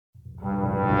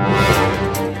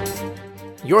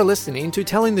You're listening to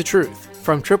Telling the Truth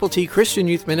from Triple T Christian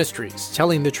Youth Ministries,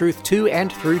 telling the truth to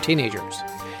and through teenagers.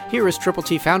 Here is Triple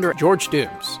T founder George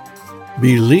Dooms.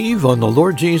 Believe on the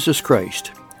Lord Jesus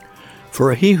Christ.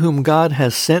 For he whom God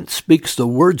has sent speaks the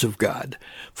words of God,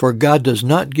 for God does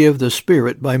not give the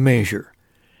Spirit by measure.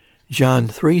 John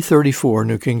 3:34,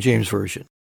 New King James Version.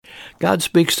 God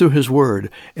speaks through his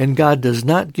word, and God does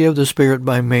not give the Spirit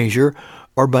by measure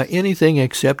or by anything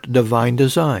except divine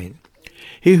design.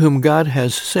 He whom God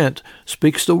has sent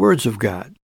speaks the words of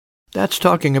God. That's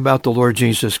talking about the Lord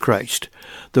Jesus Christ,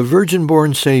 the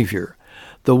virgin-born Savior,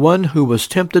 the one who was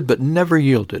tempted but never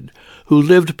yielded, who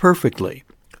lived perfectly,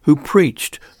 who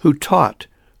preached, who taught,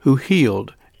 who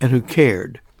healed, and who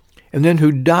cared, and then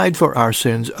who died for our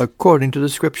sins according to the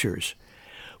Scriptures,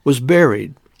 was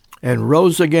buried, and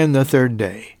rose again the third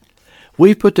day.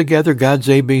 We've put together God's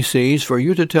ABCs for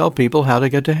you to tell people how to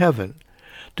get to heaven.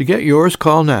 To get yours,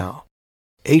 call now.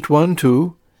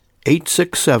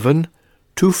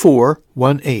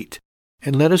 812-867-2418,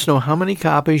 and let us know how many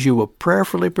copies you will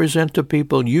prayerfully present to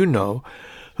people you know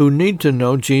who need to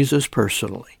know Jesus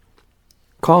personally.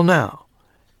 Call now,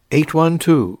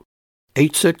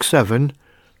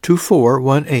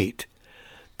 812-867-2418.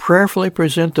 Prayerfully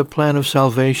present the plan of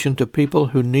salvation to people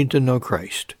who need to know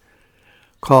Christ.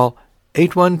 Call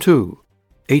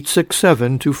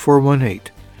 812-867-2418.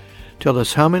 Tell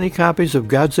us how many copies of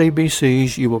God's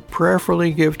ABCs you will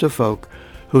prayerfully give to folk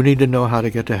who need to know how to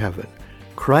get to heaven.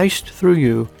 Christ, through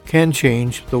you, can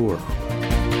change the world.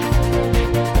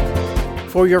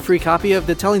 For your free copy of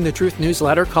the Telling the Truth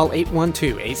newsletter, call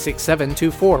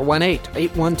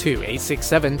 812-867-2418,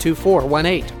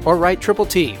 812-867-2418, or write Triple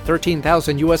T,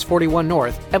 13,000 U.S. 41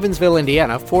 North, Evansville,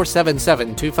 Indiana,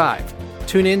 47725.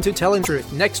 Tune in to Telling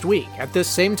Truth next week at this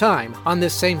same time on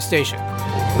this same station.